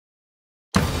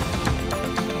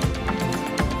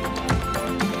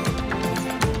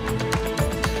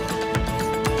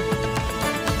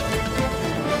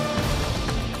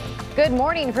Good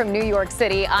morning from New York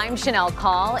City. I'm Shanelle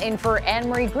Kaul in for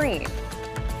Anne-Marie Green.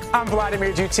 I'm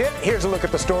Vladimir. Here's a look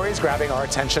at the stories grabbing our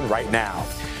attention right now.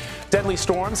 Deadly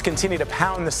storms continue to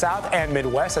pound the South and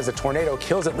Midwest as a tornado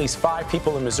kills at least 5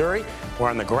 people in Missouri. We're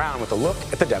on the ground with a look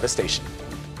at the devastation.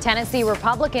 Tennessee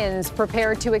Republicans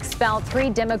prepared to expel 3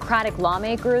 Democratic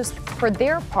lawmakers for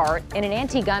their part in an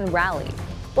anti-gun rally.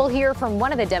 We'll hear from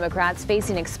one of the Democrats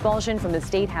facing expulsion from the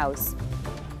State House.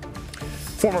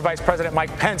 Former Vice President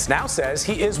Mike Pence now says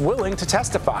he is willing to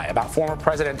testify about former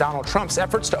President Donald Trump's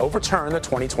efforts to overturn the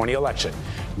 2020 election,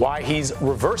 why he's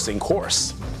reversing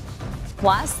course.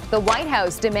 Plus, the White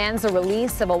House demands the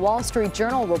release of a Wall Street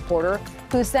Journal reporter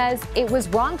who says it was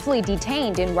wrongfully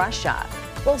detained in Russia.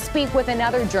 We'll speak with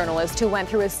another journalist who went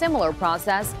through a similar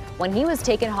process when he was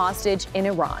taken hostage in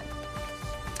Iran.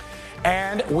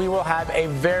 And we will have a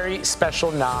very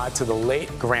special nod to the late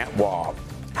Grant Wahl.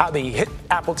 How the hit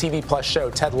Apple TV Plus show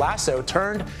Ted Lasso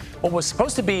turned what was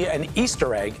supposed to be an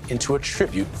Easter egg into a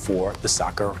tribute for the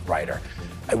soccer writer.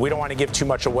 We don't want to give too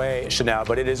much away, Shanelle,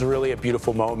 but it is really a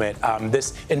beautiful moment.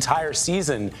 This entire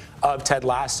season of Ted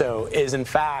Lasso is, in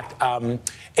fact,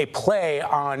 a play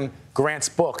on Grant's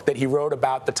book that he wrote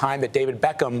about the time that David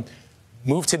Beckham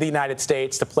moved to the United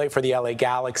States to play for the LA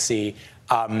Galaxy,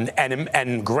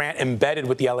 and Grant embedded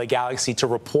with the LA Galaxy to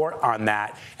report on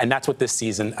that. And that's what this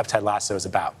season of Ted Lasso is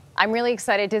about. I'm really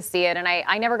excited to see it. And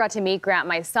I never got to meet Grant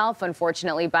myself,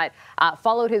 unfortunately, but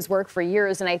followed his work for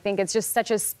years. And I think it's just such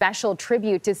a special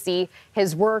tribute to see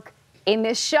his work in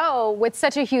this show with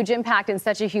such a huge impact and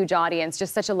such a huge audience.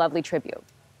 Just such a lovely tribute.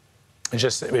 It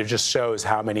just shows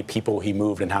how many people he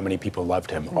moved and how many people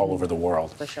loved him all over the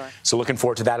world. For sure. So looking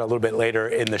forward to that a little bit later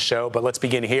in the show. But let's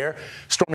begin here.